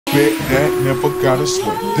bet that, never gotta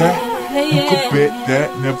sweat that. You could bet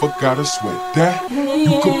that, never gotta sweat that.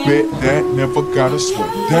 You could bet that, never gotta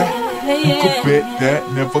sweat that. You could bet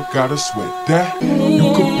that, never gotta sweat that. You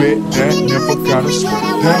could bet that, never gotta sweat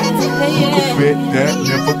that. You could bet that,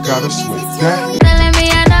 never gotta sweat that. Telling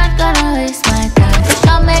me I'm not gonna waste my time.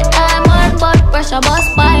 Show me time on board, pressure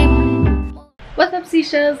bus pipe. What's up,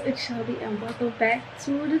 seashells? It's Shelby and welcome back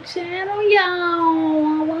to the channel,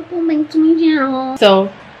 y'all. Welcome back to my channel.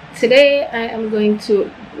 So today I am going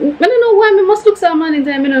to, I don't know why I must look so morning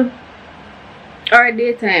time, you know, or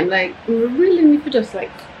daytime. Like, we really need to just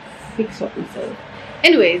like fix up myself.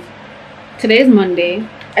 Anyways, today is Monday.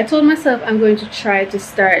 I told myself I'm going to try to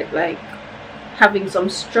start like having some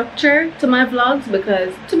structure to my vlogs,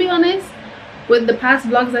 because to be honest, with the past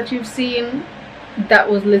vlogs that you've seen,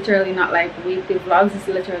 that was literally not like weekly vlogs. It's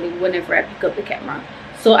literally whenever I pick up the camera.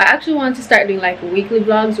 So I actually want to start doing like weekly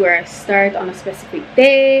vlogs where I start on a specific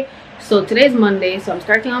day. So today's Monday, so I'm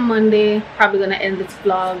starting on Monday. Probably gonna end this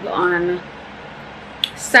vlog on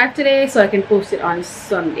Saturday so I can post it on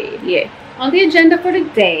Sunday. Yeah, on the agenda for the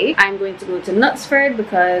day, I'm going to go to Knutsford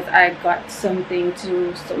because I got something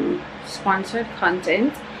to some sponsored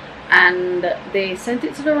content and they sent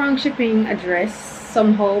it to the wrong shipping address.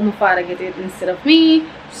 Somehow my father get it instead of me,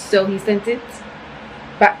 so he sent it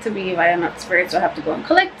back to me via Knutsford, so I have to go and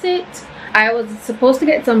collect it. I was supposed to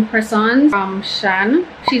get some press-ons from Shan.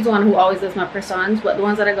 She's the one who always does my press-ons, but the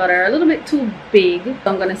ones that I got are a little bit too big, so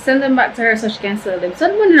I'm gonna send them back to her so she can sell them. So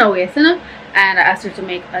I'm going to waste, you know? And I asked her to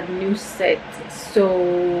make a new set,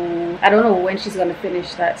 so I don't know when she's gonna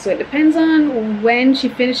finish that. So it depends on when she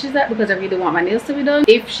finishes that, because I really want my nails to be done.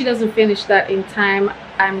 If she doesn't finish that in time,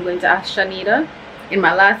 I'm going to ask Shanita. In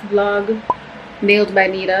my last vlog, Nailed by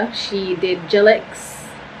Nita, she did Gel-X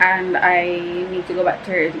and I need to go back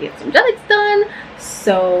to her to get some Gel-X done.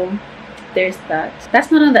 So there's that. That's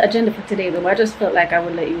not on the agenda for today though, I just felt like I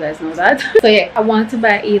would let you guys know that. So yeah, I want to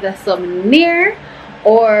buy either some Nair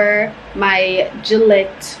or my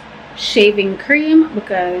Gillette shaving cream,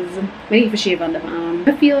 because I need to shave on the arm.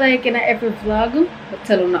 I feel like in every vlog I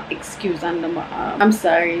tell them not excuse on the arm. I'm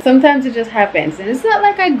sorry, sometimes it just happens and it's not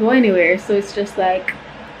like I go anywhere, so it's just like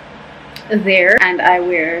there. And I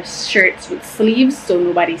wear shirts with sleeves so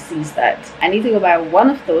nobody sees that. I need to go buy one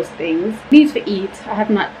of those things. I need to eat. I have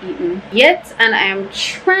not eaten yet and I am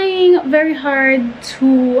trying very hard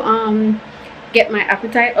to get my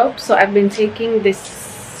appetite up. So I've been taking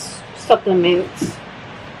this supplement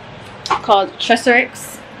called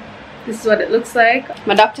Tresserex. This is what it looks like.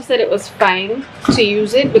 My doctor said it was fine to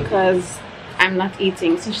use it because I'm not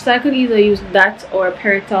eating, so she said I could either use that or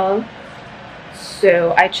Peritol.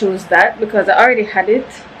 So I chose that because I already had it.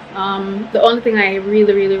 The only thing I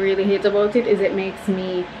really hate about it is it makes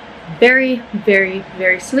me very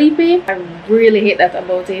sleepy. I really hate that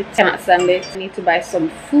about it. Cannot stand it. I need to buy some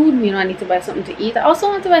food, you know. I need to buy something to eat. I also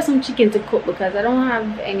want to buy some chicken to cook because I don't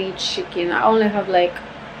have any chicken. I only have like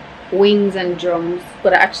wings and drums,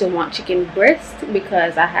 but I actually want chicken breast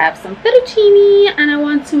because I have some fettuccine and I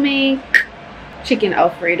want to make chicken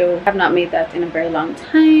alfredo. I've not made that in a very long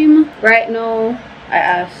time. Right now I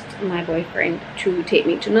asked my boyfriend to take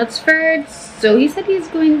me to Knutsford, so he said he's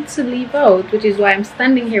going to leave out, which is why I'm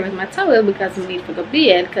standing here with my towel, because I need to go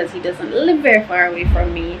bed because he doesn't live very far away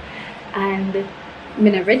from me and I'm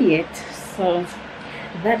not ready yet, so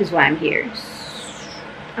that is why I'm here.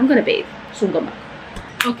 I'm gonna bathe, soon come back.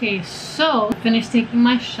 Okay, so I finished taking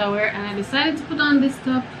my shower and I decided to put on this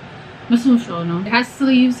top. Show now. It has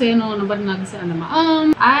sleeves, so you know nobody not gonna sit under my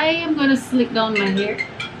arm. I am gonna slick down my hair.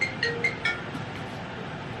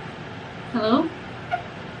 Hello?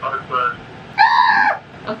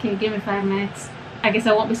 Okay, give me 5 minutes. I guess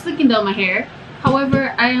I won't be slicking down my hair.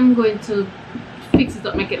 However, I am going to fix it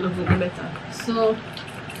up, make it look a little better. So,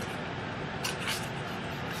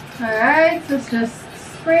 alright, let's just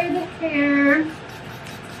spray the hair.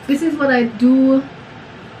 This is what I do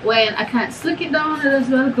when I can't slick it down. I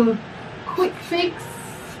just want to go quick fix.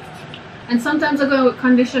 And sometimes I go with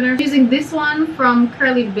conditioner. Using this one from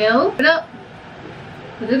Curly Bell. Put it up,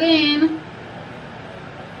 put it in,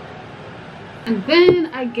 and then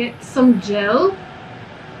I get some gel,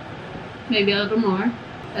 maybe a little more,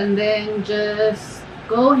 and then just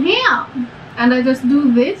go ham. And I just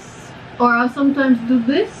do this, or I'll sometimes do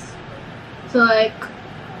this, so like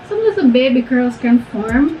some little baby curls can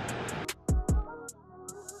form.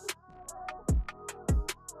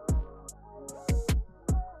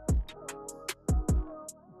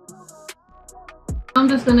 I'm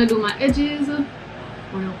just gonna do my edges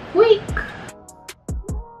real quick.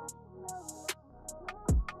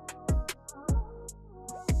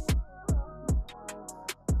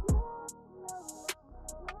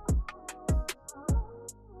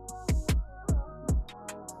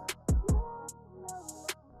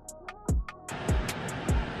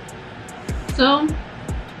 So,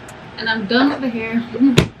 and I'm done with the hair.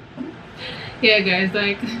 Yeah guys,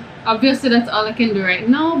 like obviously that's all I can do right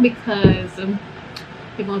now because I'm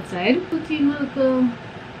outside. Putting my little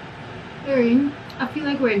earring. I feel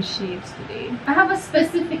like wearing shades today. I have a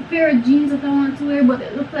specific pair of jeans that I want to wear, but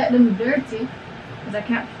it looks like them dirty because I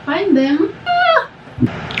can't find them.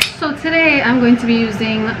 So today I'm going to be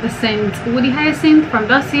using the scent Woody Hyacinth from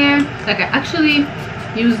Dossier. Like I actually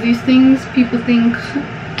use these things. People think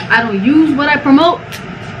I don't use what I promote,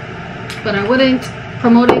 but I wouldn't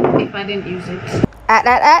promote it if I didn't use it.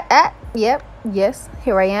 Yep, yes,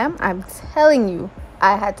 here I am. I'm telling you,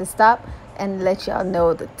 I had to stop and let y'all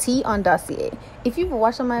know the tea on Dossier. If you've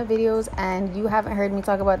watched all my videos and you haven't heard me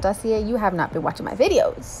talk about Dossier, you have not been watching my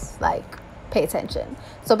videos. Like, pay attention.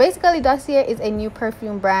 So basically, Dossier is a new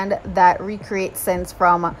perfume brand that recreates scents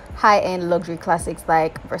from high-end luxury classics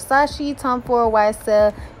like Versace, Tom Ford,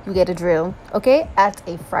 YSL. You get a drill, okay, at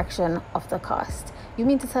a fraction of the cost. You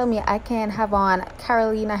mean to tell me I can have on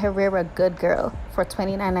Carolina Herrera Good Girl for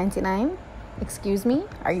 $29.99? Excuse me,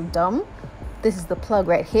 are you dumb? This is the plug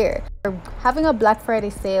right here. We're having a Black Friday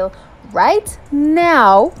sale right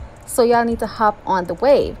now, so y'all need to hop on the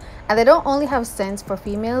wave. And they don't only have scents for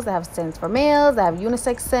females, they have scents for males, they have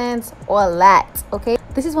unisex scents, all that, okay?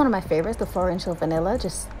 This is one of my favorites, the Florential Vanilla,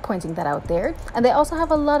 just pointing that out there. And they also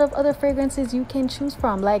have a lot of other fragrances you can choose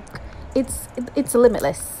from. Like, it's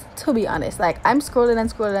limitless, to be honest. Like, I'm scrolling and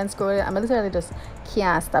scrolling and scrolling. I'm literally just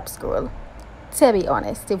can't stop scrolling, to be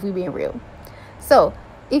honest, if we're being real. So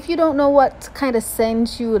if you don't know what kind of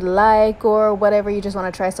scent you would like or whatever, you just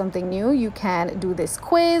want to try something new, you can do this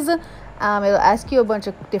quiz. It'll ask you a bunch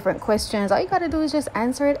of different questions. All you gotta do is just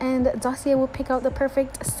answer it, and Dossier will pick out the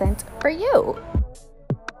perfect scent for you.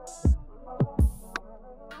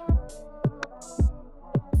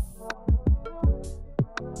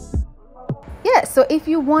 Yeah, so if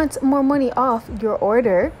you want more money off your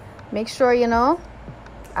order, make sure, you know,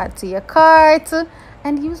 add to your cart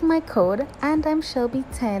and use my code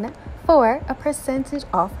AndImShelby10 for a percentage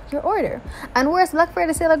off your order. And where's Black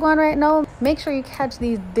Friday sale going right now, make sure you catch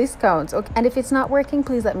these discounts, okay? And if it's not working,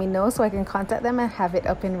 please let me know so I can contact them and have it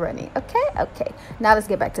up and running. Okay, now let's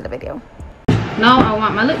get back to the video. Now I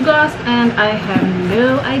want my lip gloss and I have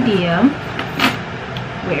no idea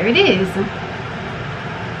where it is.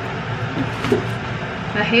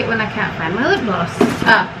 I hate when I can't find my lip gloss.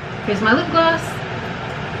 Here's my lip gloss.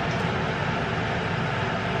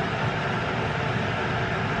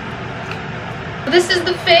 This is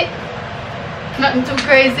the fit. Nothing too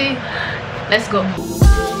crazy. Let's go.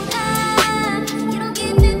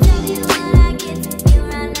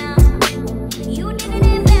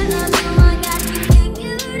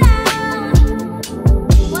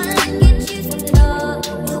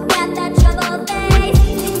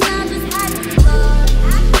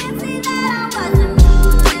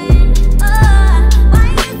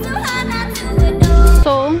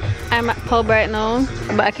 I'm at pub right now,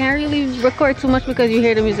 but I can't really record too much because you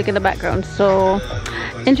hear the music in the background, so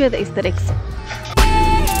enjoy the aesthetics.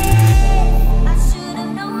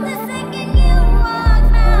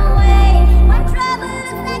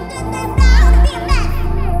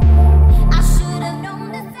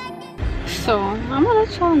 So I'm gonna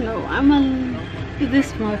let y'all know I'm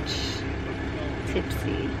this much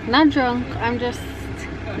tipsy, not drunk, I'm just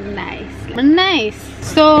nice.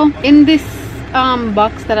 So in this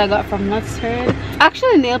box that I got from Nuts Heard,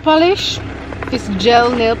 actually nail polish, it's gel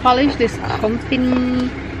nail polish. This company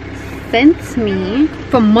sent me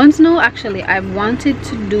for months now. Actually, I've wanted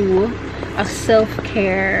to do a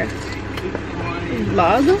self-care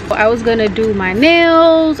vlog. I was gonna do my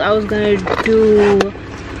nails, I was gonna do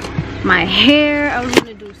my hair, I was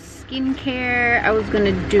gonna do skincare, I was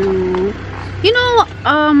gonna do, you know,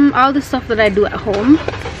 all the stuff that I do at home.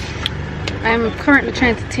 I'm currently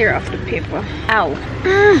trying to tear off the paper. Ow.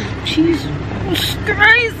 Jesus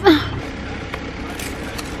Christ.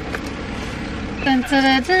 Dun, dun,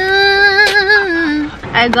 dun, dun.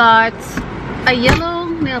 I got a yellow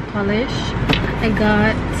nail polish. I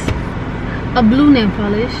got a blue nail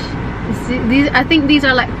polish. See, these, I think these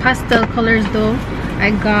are like pastel colors though. I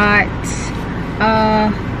got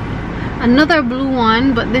another blue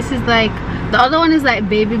one, but this is like, the other one is like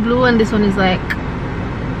baby blue and this one is like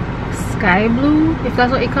sky blue, if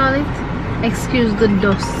that's what you call it. Excuse the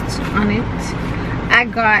dust on it. I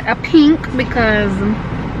got a pink because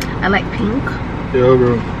I like pink. Yeah,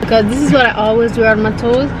 bro. Because this is what I always wear on my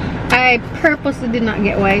toes. I purposely did not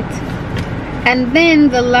get white. And then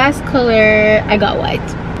the last color, I got white.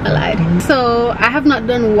 I lied. So I have not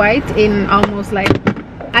done white in almost like,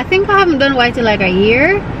 I think I haven't done white in like a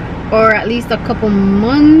year or at least a couple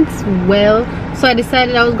months. Well, so I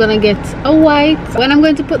decided I was gonna get a white. When I'm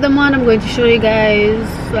going to put them on, I'm going to show you guys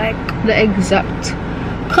like the exact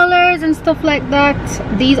colors and stuff like that.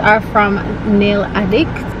 These are from Nail Addict.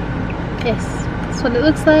 Yes, that's what it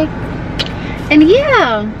looks like. And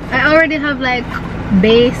yeah, I already have like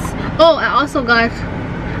base. Oh, I also got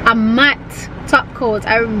a matte top coat.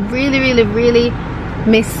 I really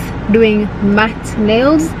miss doing matte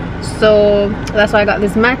nails, so that's why I got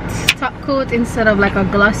this matte top coat instead of like a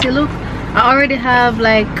glossy look. I already have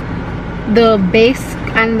like the base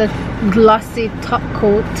and the glossy top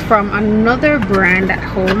coat from another brand at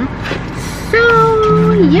home,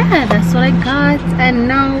 so yeah, that's what I got. And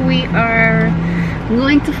now we are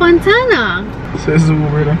going to Fontana.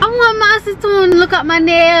 I want my sister to look at my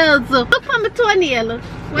nails. Look at my toenail.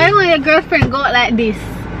 Why don't your girlfriend go out like this?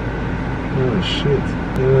 Oh shit.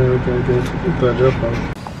 Yeah,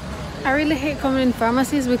 I really hate coming in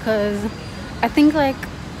pharmacies because I think like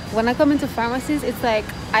when I come into pharmacies, it's like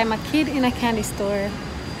I'm a kid in a candy store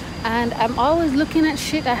and I'm always looking at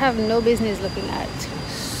shit I have no business looking at.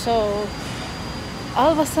 So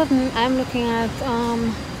all of a sudden I'm looking at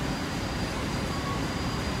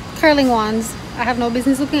curling wands. I have no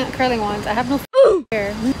business looking at curling wands. I have no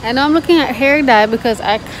hair. And now I'm looking at hair dye because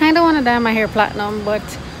I kind of want to dye my hair platinum, but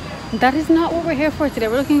that is not what we're here for today.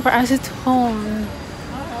 We're looking for acetone.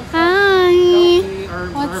 Hi.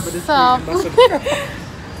 What's up?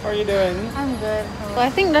 How are you doing? I'm good. So I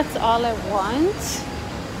think that's all I want.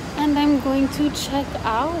 And I'm going to check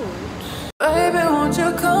out. Baby, won't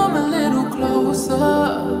you come a little closer?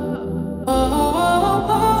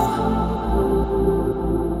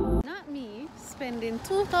 Not me spending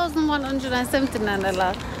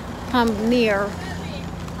 $2,179 near.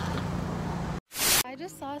 I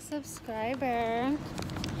just saw a subscriber,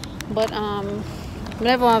 but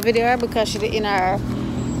never want to video her because she did in her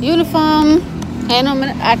uniform. I know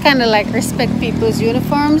I kind of like respect people's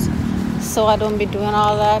uniforms, so I don't be doing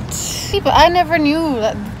all that. But I never knew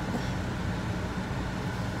that.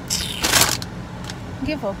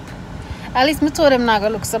 Give up. At least I told them not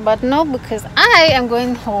gonna look so bad. No, because I am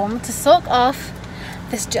going home to soak off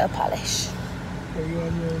this gel polish.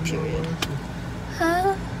 Period.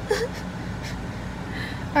 Huh?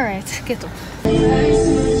 All right, get up.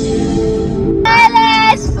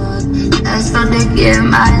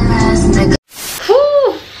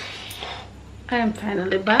 I am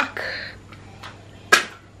finally back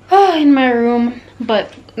in my room,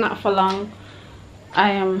 but not for long.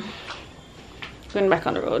 I am going back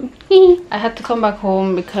on the road. I had to come back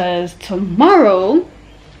home because tomorrow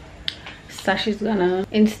Sashi's gonna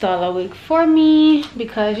install a wig for me,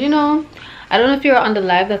 because you know, I don't know if you were on the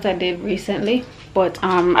live that I did recently, but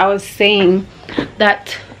I was saying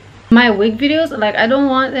that my wig videos, like, I don't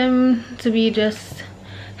want them to be just,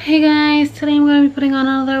 hey guys, today I'm gonna be putting on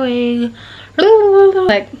another wig.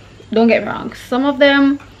 Like, don't get me wrong, some of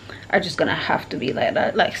them are just gonna have to be like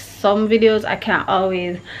that. Like, some videos I can't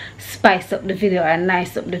always spice up the video and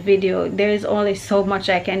nice up the video. There is only so much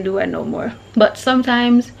I can do and no more. But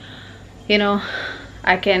sometimes, you know,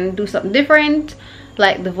 I can do something different,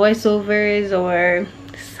 like the voiceovers or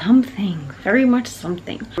something, very much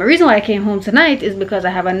something. The reason why I came home tonight is because I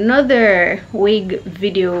have another wig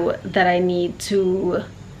video that I need to,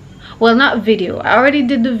 well, not video, I already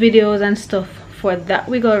did the videos and stuff for that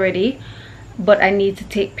wig already, but I need to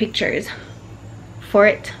take pictures for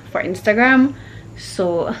it for Instagram.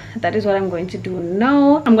 So that is what I'm going to do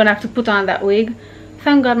now. I'm gonna have to put on that wig.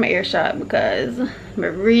 Thank God my ear shot, because I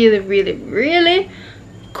really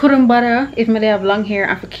couldn't bother if I have long hair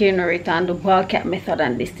and for carrying it on the ball cap method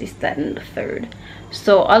and this, that, and the third.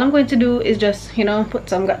 So all I'm going to do is just, you know, put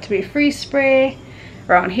some Got To Be Free spray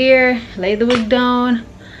around here, lay the wig down,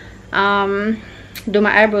 do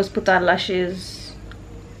my eyebrows, put on lashes.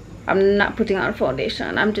 I'm not putting on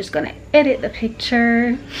foundation. I'm just gonna edit the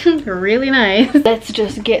picture really nice. Let's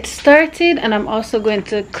just get started. And I'm also going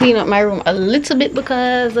to clean up my room a little bit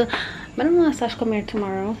because I don't want Sash come here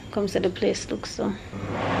tomorrow. Come see the place looks so.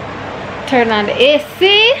 Turn on the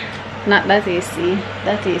AC. Not that AC,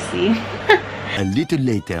 that AC. A little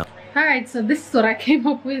later. Alright, so this is what I came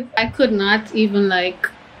up with. I could not even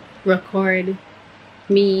like record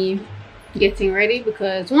me getting ready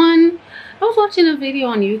because one, I was watching a video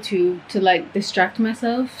on YouTube to like distract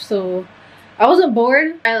myself, so I wasn't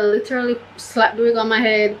bored. I literally slapped the wig on my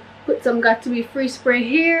head, put some Got To Be Free spray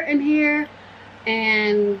here and here,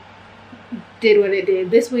 and did what it did.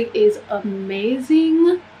 This wig is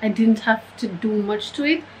amazing. I didn't have to do much to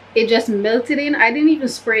it. It just melted in. I didn't even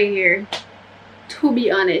spray here, to be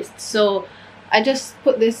honest. So I just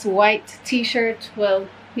put this white t-shirt, well,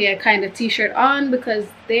 yeah, kind of t-shirt on, because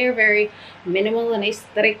they're very minimal and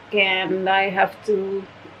aesthetic, and I have to,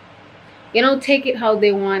 you know, take it how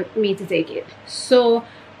they want me to take it. So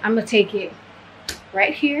I'm gonna take it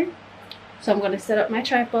right here. So I'm gonna set up my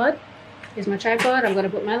tripod. Here's my tripod. I'm gonna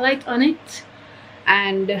put my light on it,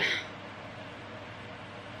 and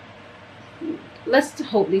let's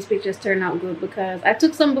hope these pictures turn out good, because I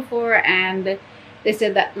took some before and they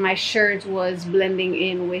said that my shirt was blending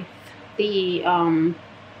in with the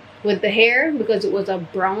hair, because it was a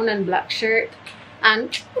brown and black shirt.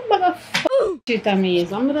 And shit, I'm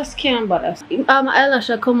just can't bother. My eyelash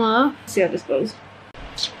will come off. See how this goes.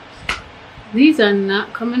 These are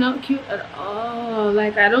not coming out cute at all.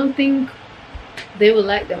 Like, I don't think they will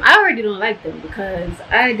like them. I already don't like them because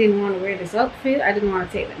I didn't want to wear this outfit. I didn't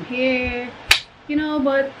want to take them here, you know,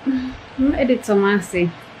 but I did some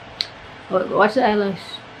nasty. Watch the eyelash.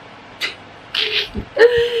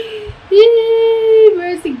 Yay,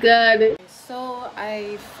 mercy God. So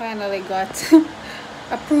I finally got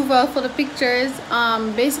approval for the pictures.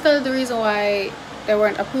 Basically the reason why they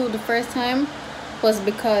weren't approved the first time was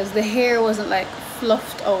because the hair wasn't like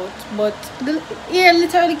fluffed out, but the hair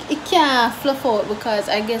literally it can't fluff out because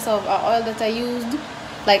I guess of oil that I used.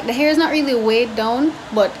 Like, the hair is not really weighed down,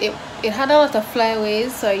 but it had a lot of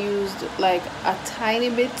flyaways, so I used like a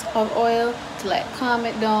tiny bit of oil to like calm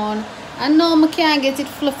it down. And no, I can't get it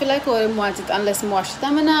fluffy like how I want it unless I wash it.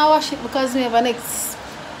 I'm gonna wash it because we have a next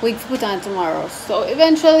week to put on tomorrow. So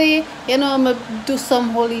eventually, you know, I'm gonna do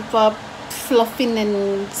some holy pop fluffing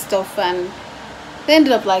and stuff, and they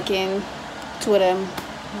ended up liking two of them,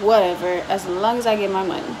 whatever, as long as I get my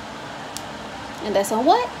money. And that's on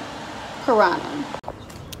what? Piranha.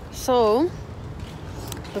 So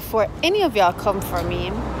before any of y'all come for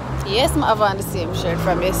me, yes, I'm have on the same shirt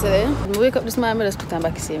from yesterday. When I wake up this morning, I just put on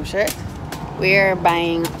back the same shirt. We're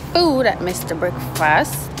buying food at Mr.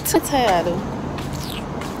 Breakfast. I'm tired.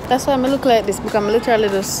 That's why I look like this, because I literally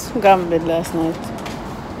just gambled last night.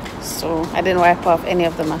 So I didn't wipe off any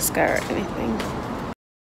of the mascara or anything.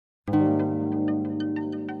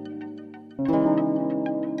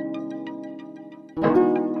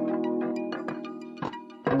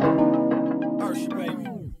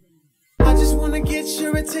 I just wanna get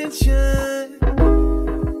your attention.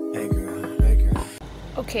 Hey girl.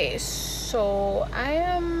 Okay, so I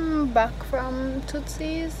am back from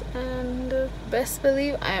Tootsie's, and best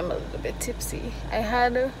believe I am a little bit tipsy. I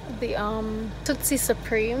had the Tootsie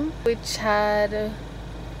Supreme, which had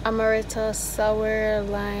amaretto, sour,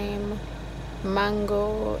 lime,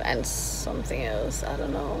 mango, and something else, I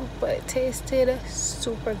don't know, but it tasted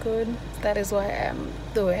super good. That is why I am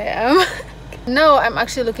the way I am. No, I'm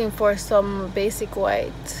actually looking for some basic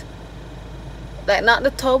white, like not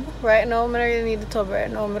the tub right now. I don't really need the tub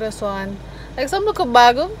right now. I just want like some look of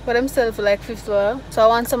bag, but I'm still for like $50. So I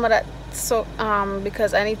want some of that. So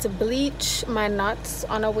because I need to bleach my knots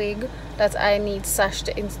on a wig that I need Sash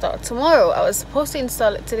to install tomorrow. I was supposed to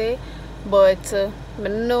install it today, but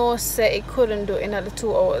no said it couldn't do it in another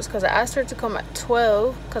 2 hours, because I asked her to come at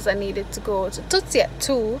 12 because I needed to go to Tootsie at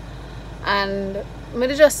 2, and me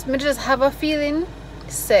just have a feeling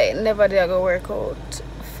say never did I go work out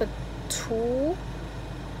for 2,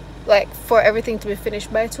 like for everything to be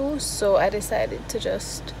finished by 2. So I decided to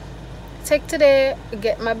just take today,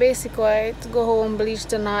 get my basic white, go home, bleach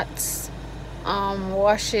the knots,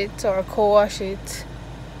 wash it or co-wash it,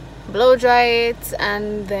 blow dry it,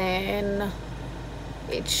 and then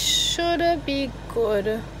it should be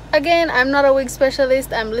good. Again, I'm not a wig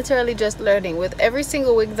specialist. I'm literally just learning. With every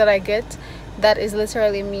single wig that I get, that is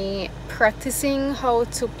literally me practicing how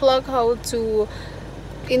to plug, how to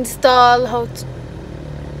install, how to...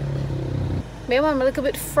 Maybe I'm a little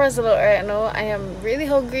bit frazzled right now. I am really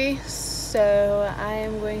hungry, so I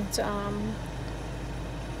am going to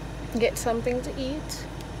get something to eat.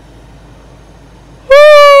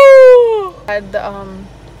 I had the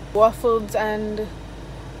waffles and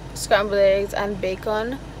scrambled eggs and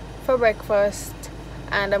bacon for breakfast,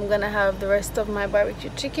 and I'm gonna have the rest of my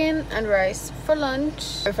barbecue chicken and rice for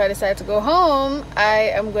lunch. If I decide to go home,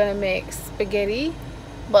 I am gonna make spaghetti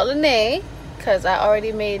bolognese, because I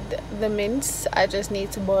already made the mince. I just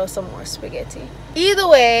need to boil some more spaghetti. Either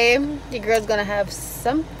way, your girl's gonna have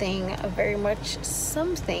something, very much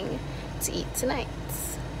something to eat tonight.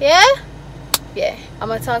 Yeah, I'm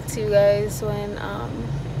gonna talk to you guys when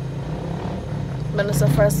Vanessa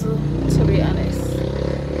Frazzle, to be honest.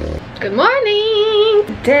 Good morning.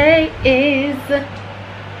 Today is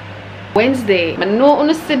Wednesday. I know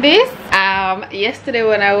I see this. Yesterday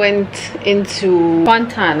when I went into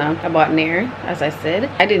Fontana, about near, as I said,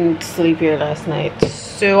 I didn't sleep here last night,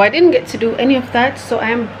 so I didn't get to do any of that. So I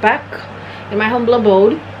am back in my humble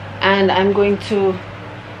abode, and I'm going to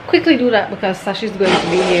quickly do that because Sashi's going to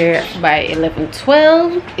be here by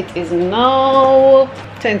 11:12. It is now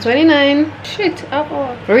 10:29. Shit.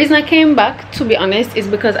 The reason I came back, to be honest, is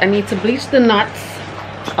because I need to bleach the knots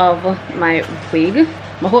of my wig.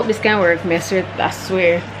 I hope this can work. I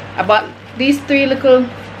swear. I bought these 3 little,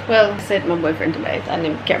 well, I said my boyfriend to buy it and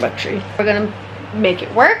then care about 3. We're gonna make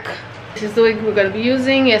it work. This is the wig we're gonna be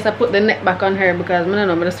using. Yes, I put the net back on her because I don't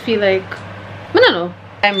know, I just feel like, I don't know,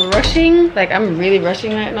 I'm rushing. Like, I'm really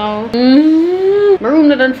rushing right now. My room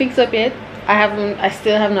not done fixed up yet. I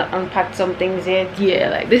still have not unpacked some things yet. Yeah,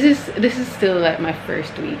 like this is still like my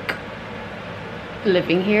first week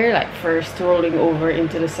living here, like first rolling over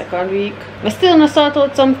into the second week. I still not sort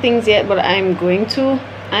out some things yet, but I'm going to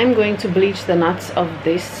bleach the knots of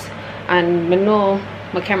this, and I know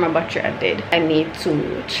my camera battery I did. I need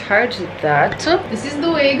to charge that. This is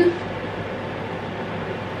the wig.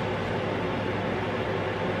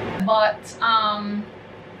 But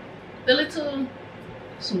the little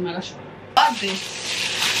bought this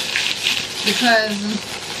because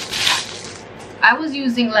I was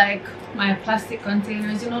using like my plastic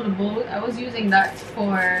containers, you know, the bowl. I was using that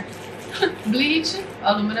for bleach,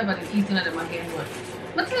 although I never did eating at them again, but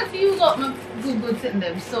I have to use up my goods in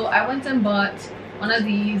them. So I went and bought one of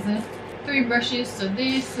these 3 brushes. So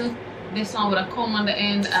this one with a comb on the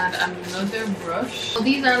end and another brush. So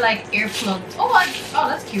these are like earplugs. Oh,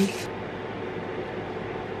 that's cute.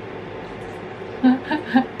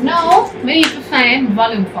 No, we need to find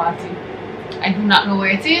volume 40. I do not know where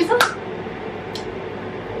it is.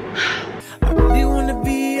 I really wanna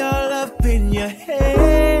be all up in your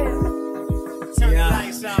head.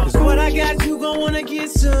 Yeah, 'cause what I got, you gon' wanna get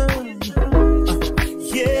some.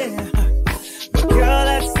 Yeah, but girl,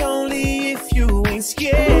 that's only if you ain't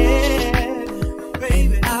scared.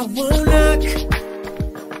 Baby, I won't knock,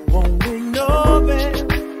 won't ring no bell.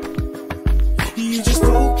 You just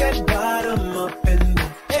poke that bottom up in the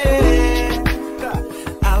air.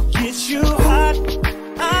 I'll get you hot.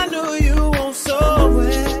 I know you won't so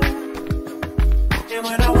well. And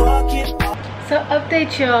when I walk in, So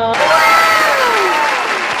update y'all.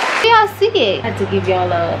 Y'all see it. I had to give y'all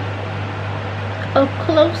a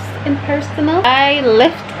close and personal. I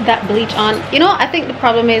left that bleach on. You know, I think the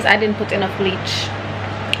problem is I didn't put enough bleach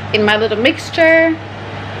in my little mixture,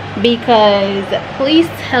 because please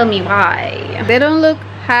tell me why. They don't look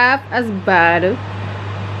half as bad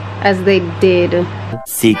as they did.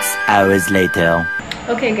 6 hours later.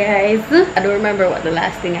 Okay guys, I don't remember what the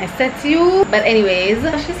last thing I said to you, but anyways,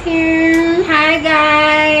 she's here. Hi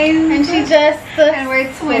guys. And she just And we're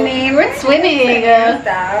twinning.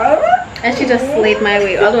 And she just slayed my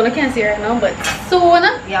wig, although I can't see her right now, but soon.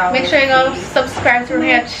 Make sure you go subscribe to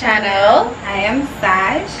her channel. I am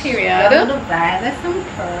Sash. Period. There's some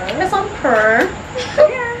purr. There's some purr.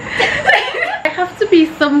 I have to be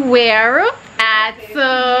somewhere at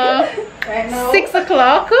Right now. 6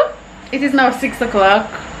 o'clock. It is now 6 o'clock.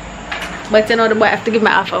 But you know, the boy have to give my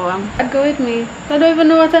half hour. Go with me. I don't even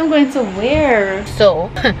know what I'm going to wear. So,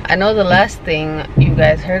 I know the last thing you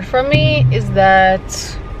guys heard from me is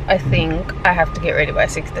that I think I have to get ready by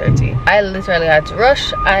 6:30. I literally had to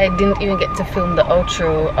rush. I didn't even get to film the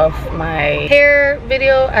outro of my hair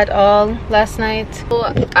video at all last night. So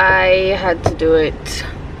I had to do it.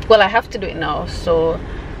 Well, I have to do it now. So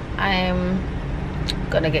I'm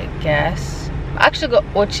gonna get gas. I actually got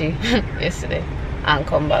Ochi yesterday and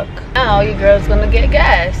come back. Now you girls gonna get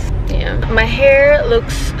gas. Yeah, my hair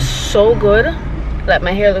looks so good. Like,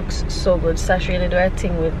 my hair looks so good. Sash really do a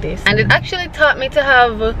thing with this, and it actually taught me to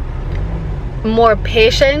have more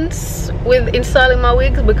patience with installing my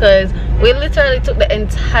wigs, because we literally took the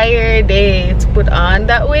entire day to put on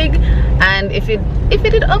that wig, and if it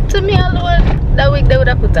did up to me alone, that wig they would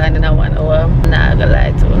have put on in a 1 hour. Nah, I'm gonna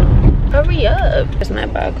lie to you. Hurry up. There's my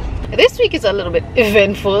bag. This week is a little bit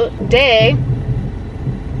eventful day.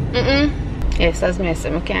 Yes, as me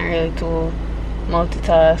said, I can't really do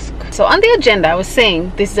multitask. So on the agenda, I was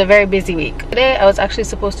saying this is a very busy week. Today I was actually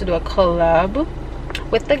supposed to do a collab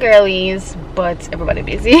with the girlies, but everybody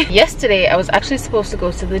busy. Yesterday I was actually supposed to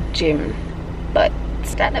go to the gym, but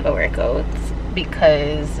that never worked out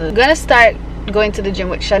because I'm gonna start going to the gym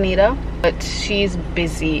with Shanita, but she's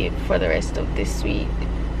busy for the rest of this week.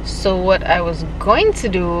 So what I was going to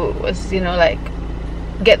do was, you know, like,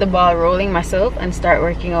 get the ball rolling myself and start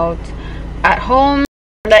working out at home,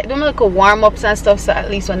 like doing like a warm-ups and stuff, so at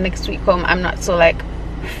least when next week come I'm not so like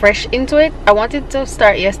fresh into it. I wanted to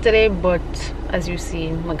start yesterday, but as you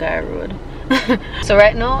see, my guy road. So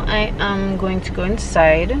right now I am going to go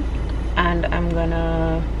inside, and I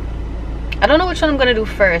don't know which one I'm gonna do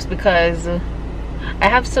first, because I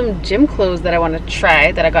have some gym clothes that I want to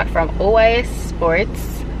try that I got from OYS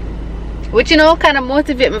Sports, which, you know, kind of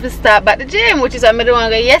motivate me to start back the gym, which is what I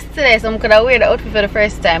doing yesterday. So I'm gonna wear the outfit for the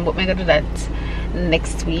first time, but I'm gonna do that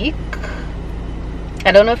next week.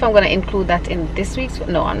 I don't know if I'm gonna include that in this week's.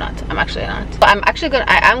 No, I'm not. I'm actually not. But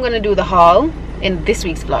I am gonna do the haul in this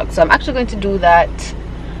week's vlog. So I'm actually going to do that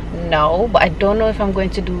now, but I don't know if I'm going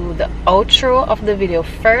to do the outro of the video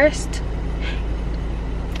first.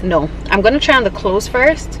 No, I'm gonna try on the clothes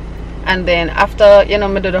first, and then after, you know,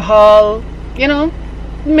 me do the haul, you know,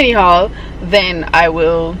 mini haul, then I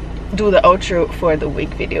will do the outro for the wig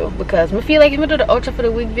video, because I feel like if I do the outro for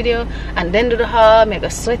the wig video and then do the haul, make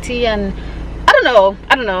it sweaty, and I don't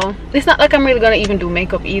know, it's not like I'm really gonna even do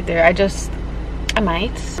makeup either. I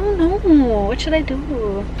might. I don't know. What should I do?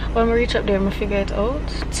 When we reach up there, I'm gonna figure it out.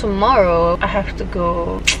 Tomorrow, I have to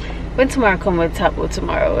go. When tomorrow comes, we'll talk about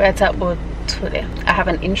tomorrow. We'll talk about today. I have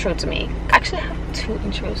an intro to make. Actually, I have 2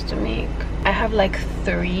 intros to make. I have like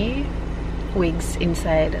 3 wigs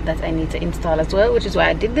inside that I need to install as well, which is why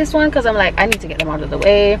I did this one, because I'm like, I need to get them out of the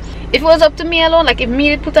way. If it was up to me alone, like if me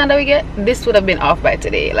did put on the wig, this would have been off by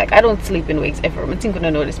today. Like, I don't sleep in wigs ever. I think I'm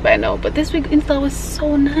gonna know this by now, but this wig install was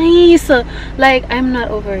so nice. Like, I'm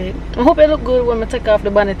not over it. I hope it look good when I take off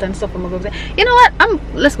the bonnet and stuff. I'm gonna go upstairs. You know what,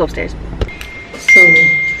 let's go upstairs. So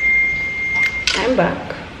I'm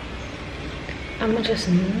back. I'm just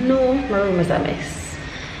know my room is a mess,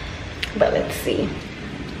 but let's see.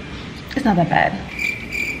 It's not that bad.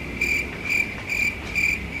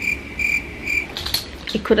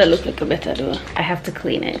 It could have looked like a better though. I have to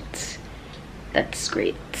clean it. That's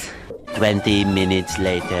great. 20 minutes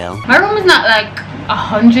later. My room is not like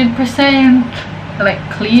 100%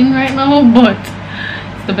 like clean right now, but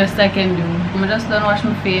it's the best I can do. I'm just done wash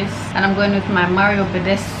my face, and I'm going with my Mario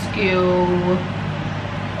Badescu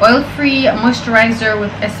oil-free moisturizer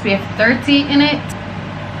with SPF 30 in it.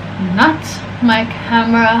 Not my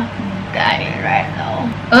camera dying right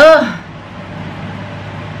now. Ugh.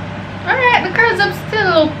 Alright, the curls up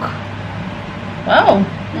still look, wow,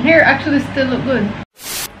 my hair actually still look good.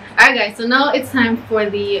 Alright guys, so now it's time for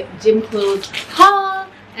the gym clothes haul,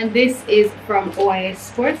 and this is from OYS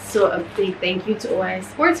Sports. So a big thank you to OYS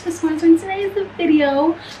Sports for sponsoring today's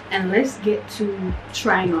video, and let's get to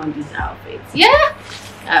trying on these outfits. Yeah?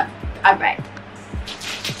 Alright.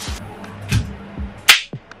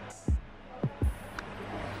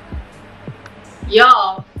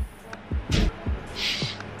 Y'all,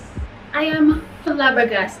 I am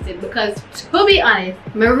flabbergasted, because to be honest,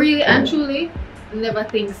 I really and truly never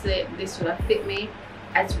think that this would have fit me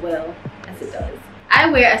as well as it does. I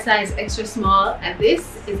wear a size extra small, and this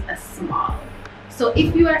is a small. So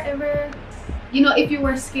if you are ever, you know, if you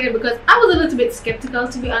were scared, because I was a little bit skeptical,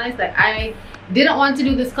 to be honest. Like, I didn't want to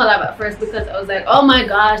do this collab at first, because I was like, oh my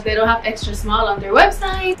gosh, they don't have extra small on their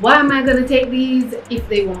website. Why am I gonna take these if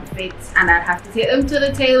they won't fit? And I'd have to take them to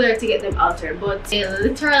the tailor to get them altered. But they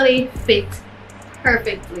literally fit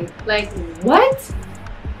perfectly. Like, what?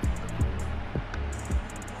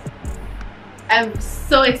 I'm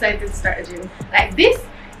so excited to start a gym. Like, this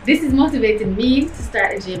is motivating me to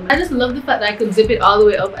start a gym. I just love the fact that I could zip it all the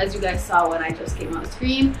way up, as you guys saw when I just came on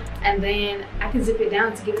screen, and then I can zip it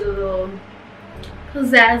down to give it a little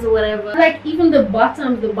pizzazz or whatever. Like, even the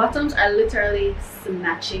bottoms are literally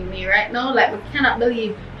snatching me right now. Like, I cannot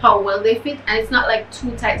believe how well they fit, and it's not like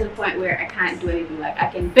too tight to the point where I can't do anything. Like, I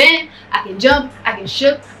can bend, I can jump, I can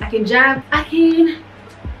shoot, I can jab, I can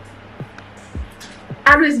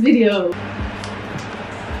add this video.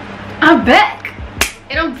 I'm back.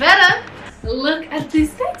 It don't better. Look at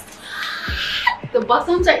this text. The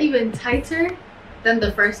bottoms are even tighter than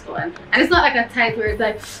the first one, and it's not like a tight where it's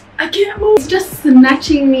like I can't move. It's just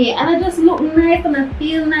snatching me, and I just look nice and I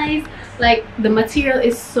feel nice. Like, the material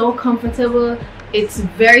is so comfortable. It's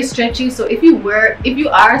very stretchy, so if you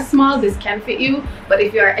are small, this can fit you, but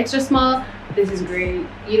if you are extra small, this is great.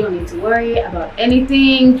 You don't need to worry about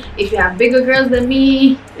anything. If you have bigger girls than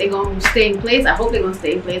me, they're gonna stay in place. I hope they're gonna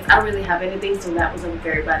stay in place. I don't really have anything, so that was a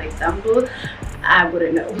very bad example. I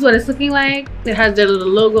wouldn't know. This is what it's looking like. It has their little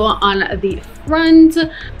logo on the front.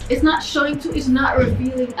 It's not showing too, it's not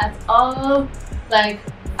revealing at all. Like,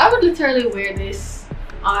 I would literally wear this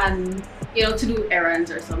on, you know, to do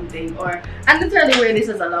errands or something, or I literally wear this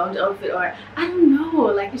as a lounge outfit, or I don't know,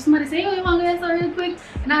 like if somebody say, oh, you want to get this real quick,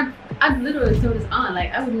 and I'd literally throw this on.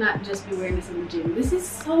 Like, I would not just be wearing this in the gym. This is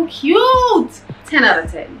so cute. 10 out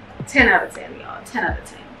of 10. 10 out of 10, y'all. 10 out of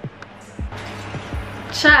 10.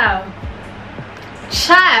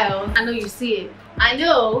 Child, I know you see it. I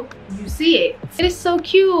know you see it. It is so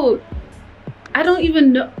cute. I don't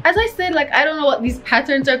even know, as I said, like, I don't know what these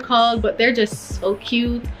patterns are called, but they're just so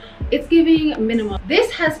cute. It's giving minimal.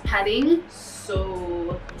 This has padding,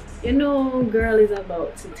 so you know girl is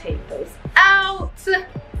about to take those out.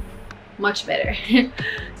 Much better.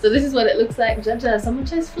 So this is what it looks like. Jaja, so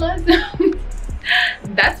much as flood.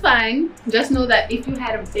 That's fine. Just know that if you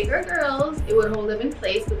had bigger girls, it would hold them in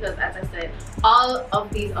place, because as I said, all of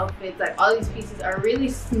these outfits, like all these pieces are really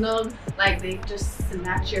snug, like they just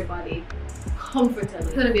snatch your body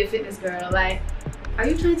comfortably. You're gonna be a fitness girl. Like, are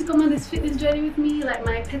you trying to come on this fitness journey with me? Like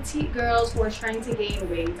my petite girls who are trying to gain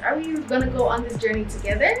weight, are we gonna go on this journey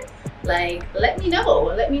together? Like, let me know.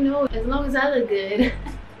 Let me know, as long as I look good.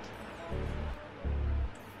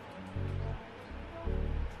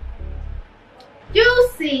 You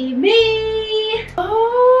see me.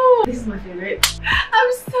 Oh, this is my favorite.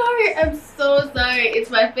 I'm sorry, I'm so sorry. It's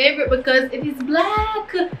my favorite because it is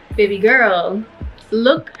black. Baby girl,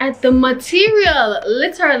 look at the material.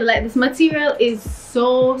 Literally, like, this material is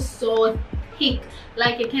so thick.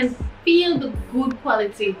 Like, you can feel the good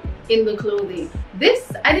quality in the clothing.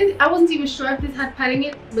 This, I wasn't even sure if this had padding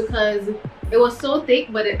in it because it was so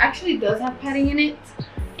thick, but it actually does have padding in it,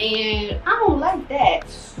 and I don't like that.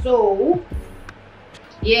 So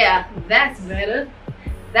yeah, that's better.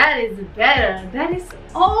 That is better. That is,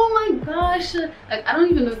 oh my gosh, like, I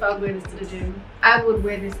don't even know if I would wear this to the gym. I would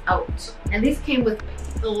wear this out. And this came with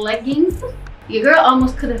leggings. Your girl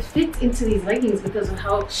almost could have fit into these leggings because of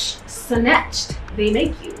how snatched they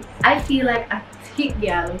make you. I feel like a thick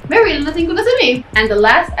gal. Mary, nothing good to me. And the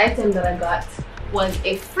last item that I got was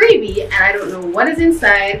a freebie, and I don't know what is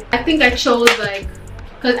inside. I think I chose, like,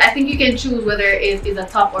 because I think you can choose whether it is a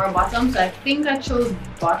top or a bottom. So I think I chose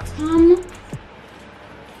bottom.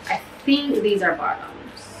 I think these are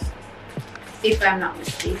bottoms, if I'm not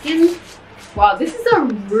mistaken. Wow, this is a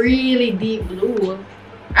really deep blue.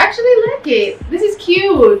 I actually like it. This is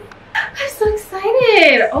cute. I'm so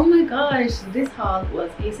excited. Oh my gosh, this haul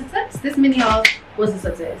was a success. This mini haul was a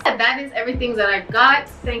success. That is everything that I got.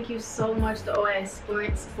 Thank you so much to OIS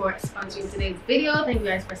Sports for sponsoring today's video. Thank you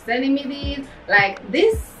guys for sending me these. Like,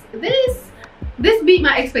 this beat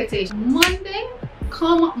my expectations. Monday,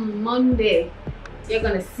 come Monday, you're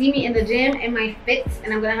gonna see me in the gym in my fits,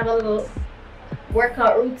 and I'm gonna have a little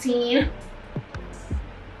workout routine.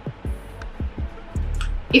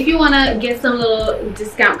 If you want to get some little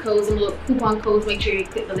discount codes, some little coupon codes, make sure you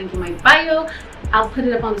click the link in my bio. I'll put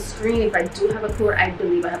it up on the screen. If I do have a code, I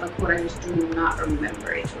believe I have a code, I just do not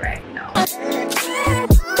remember it right now.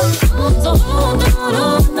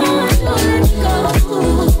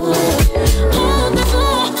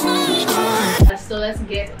 So let's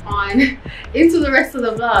get on into the rest of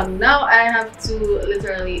the vlog. Now I have to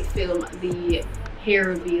literally film the hair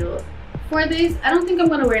reveal. For this, I don't think I'm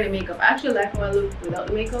gonna wear any makeup. I actually like how I look without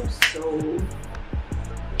the makeup, so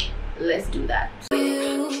let's do that.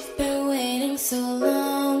 You've been waiting so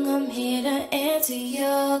long, I'm here to answer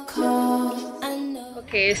your call. I know.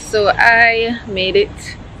 Okay, so I made it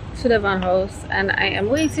to Devon house and I am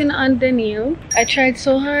waiting on Daniel. I tried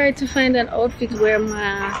so hard to find an outfit where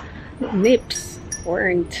my nips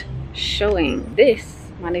weren't showing.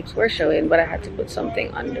 My nips were showing, but I had to put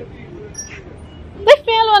something under. They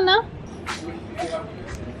feel one now.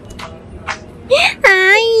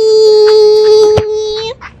 Hi.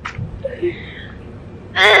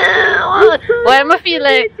 Why am I feel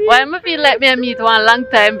like me and meet one long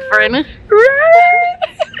time friend? Right.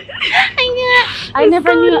 I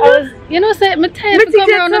never knew I was, you know, say my tired to come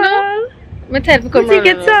around now. My tired to come around.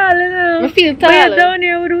 You tall, you know. I feel tall. But you're down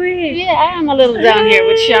here with me. Yeah, I am a little down here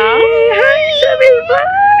with Sean.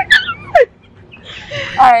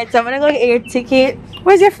 Alright, so I'm gonna go get your ticket.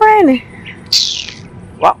 Where's your friend?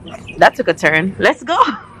 Wow, that took a turn. Let's go.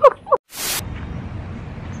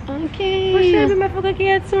 Okay. Well, Shelby, I forgot to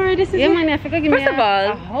get tour. This is first of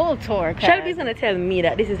all, a whole tour. Shelby's gonna tell me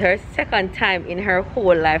that this is her second time in her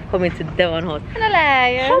whole life coming to Devon house.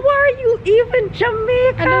 How are you even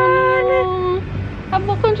Jamaican? I don't know. How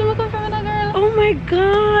country I come from with a girl? Oh my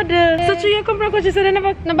god. So to you come from country, so they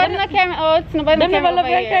never nobody not carry me out. Nobody not carry me love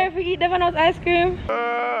over you carry for eat Devon house ice cream.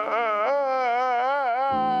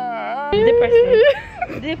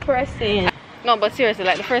 Depressing. No, but seriously,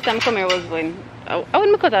 like the first time I come here was when I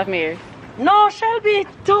wouldn't cut off my hair. No, Shelby,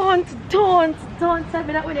 don't tell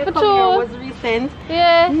me that when you come here was recent.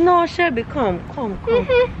 Yeah. No, Shelby, come. Hey,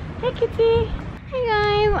 Kitty. Hey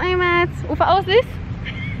guys, I'm at. What house this?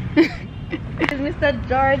 This is Mr.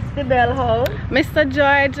 George Fidel house. Mr.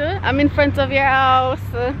 George, I'm in front of your house.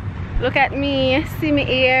 Look at me, see me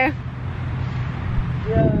here.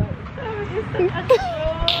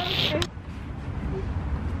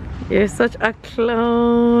 You're such a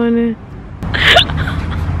clown.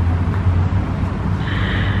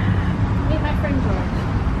 Meet my friend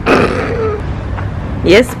George.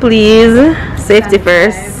 Yes, please. Safety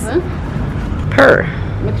first. Per.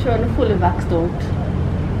 Make sure I'm fully vaxxed out.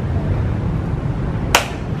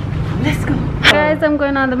 Let's go. Guys, I'm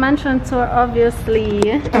going on the mansion tour,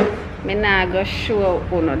 obviously. Me nah go show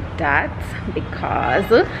uno that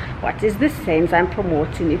because what is the sense I'm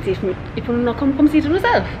promoting it if you not come see it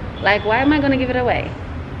yourself? Like, why am I gonna give it away?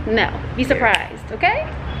 No, be surprised, okay?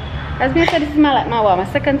 As me said, this is my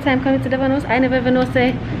second time coming to Devon house. I never even know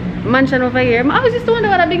say mansion over here. I was just wondering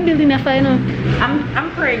what a big building is for, you know. I'm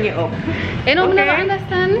praying you up. You know, okay. I never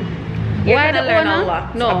understand. You're why the learn owner? A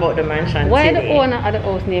lot no. About the mansion. Why today. the owner of the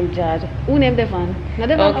house named Judge? Who named Devon? Not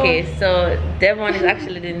Devon. Okay, house. so Devon is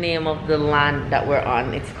actually the name of the land that we're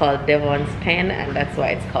on. It's called Devon's Pen, and that's why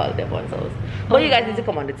it's called Devon's house. But you guys need to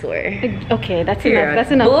come on the tour. Okay, that's enough.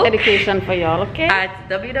 That's enough Book education for y'all. Okay. At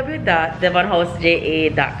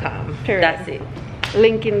www.devonhouseja.com. That's it.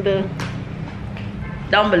 Link in the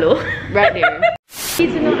down below. Right there.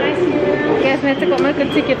 Need to know I see you around. Yes, man, I took out my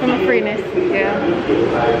good ticket for my freeness. Yeah.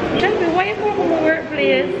 Justin, why you come from my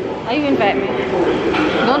workplace? Are you invite me?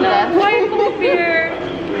 Don't do that. Why you come up here?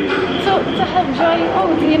 So to help joy you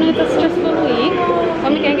out, you know, it's a stressful week.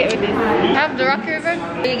 What we can get with this? Have the Rocky River?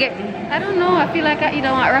 What you get? I don't know. I feel like I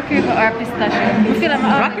either want Rocky River or pistachio. I feel like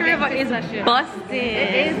my Rocky River is busted.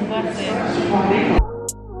 It is busted.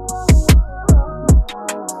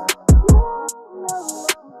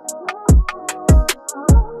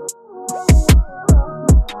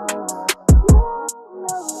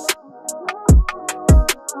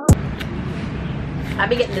 I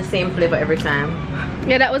be getting the same flavor every time.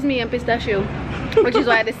 Yeah, that was me and pistachio, which is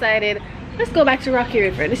why I decided let's go back to Rocky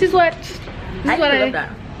River. This is what I love that.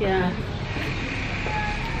 Yeah.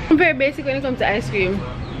 I'm very basic when it comes to ice cream.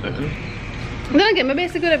 Then again, I'm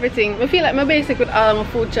basic with everything. I feel like I'm basic with all my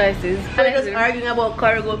food choices. We're just arguing about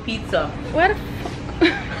Corrigo pizza. What the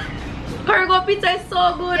Corrigo pizza is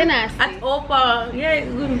so good. You're nasty. At Opa. Yeah,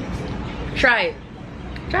 it's good. Try it.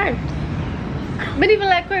 Try it. But even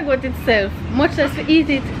like Corrigo itself, much less to eat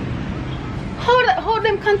it, how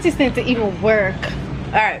them consistent to even work?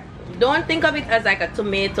 Alright, don't think of it as like a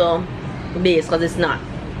tomato base, because it's not.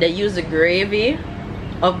 They use the gravy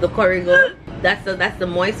of the Corrigo. That's the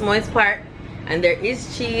moist part, and there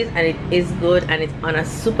is cheese, and it is good, and it's on a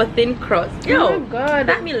super thin crust. Yo, oh my god,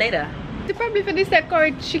 thank me later. It's probably for this like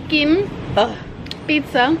curry chicken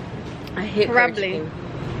pizza. I hate curry chicken.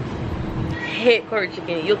 I hate curry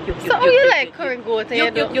chicken. Yuck. So you like curry goat?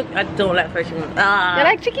 Yuck. I don't like curry chicken. You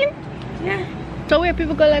like chicken? Yeah. So where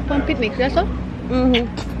people go like on picnics, yes sir?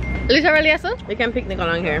 Literally, yes sir? You can picnic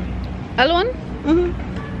along here. Alone? You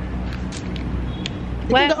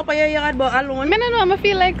can go up your yard, but alone. I don't know, I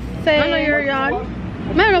feel like say I know your yard.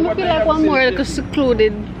 I feel like one more like a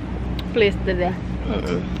secluded place there.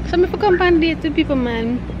 So if I come and date with people,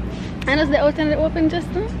 man, and as the out and the open just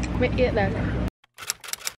now, I eat that.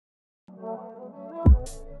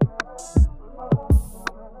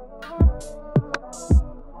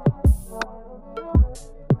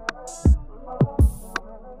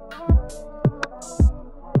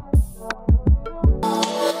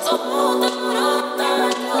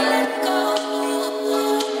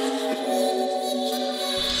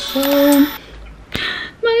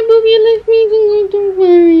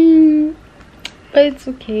 But it's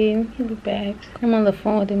okay, he'll be back. I'm on the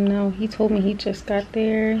phone with him now. He told me he just got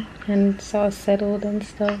there and saw settled and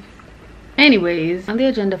stuff. Anyways, on the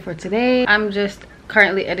agenda for today, I'm just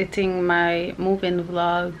currently editing my move-in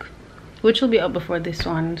vlog, which will be up before this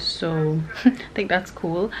one, so I think that's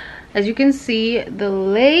cool. As you can see, the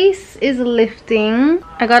lace is lifting.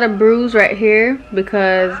 I got a bruise right here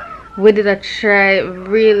because we did a try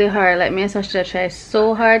really hard. Like me and Sasha tried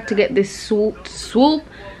so hard to get this swoop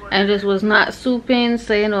and it just was not swooping.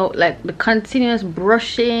 So you know, like the continuous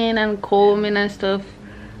brushing and combing and stuff,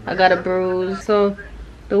 I got a bruise. So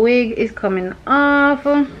the wig is coming off.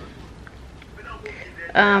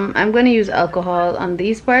 I'm gonna use alcohol on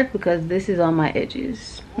these parts because this is on my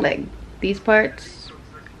edges. Like these parts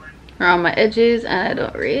are on my edges and I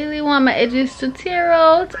don't really want my edges to tear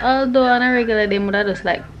out, although on a regular day I just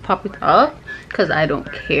like pop it up because I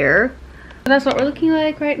don't care. That's what we're looking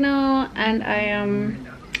like right now, and I am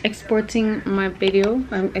exporting my video.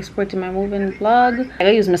 I'm exporting my moving vlog. I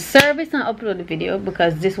gotta use my service and upload the video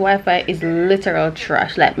because this Wi-Fi is literal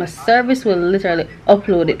trash. Like my service will literally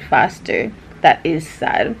upload it faster. That is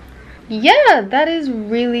sad. Yeah, that is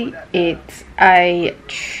really it. I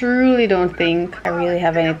truly don't think I really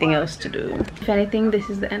have anything else to do. If anything, this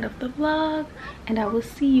is the end of the vlog, and I will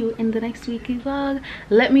see you in the next weekly vlog.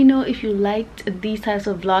 Let me know if you liked these types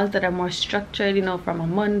of vlogs that are more structured, you know, from a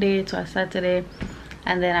Monday to a Saturday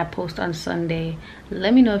and then I post on Sunday.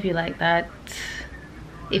 Let me know if you like that.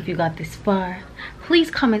 if you got this far, please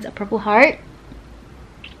comment a purple heart.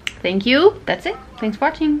 Thank you. That's it. Thanks for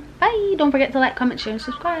watching. Bye. Don't forget to like, comment, share, and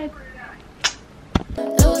subscribe.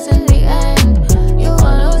 Losing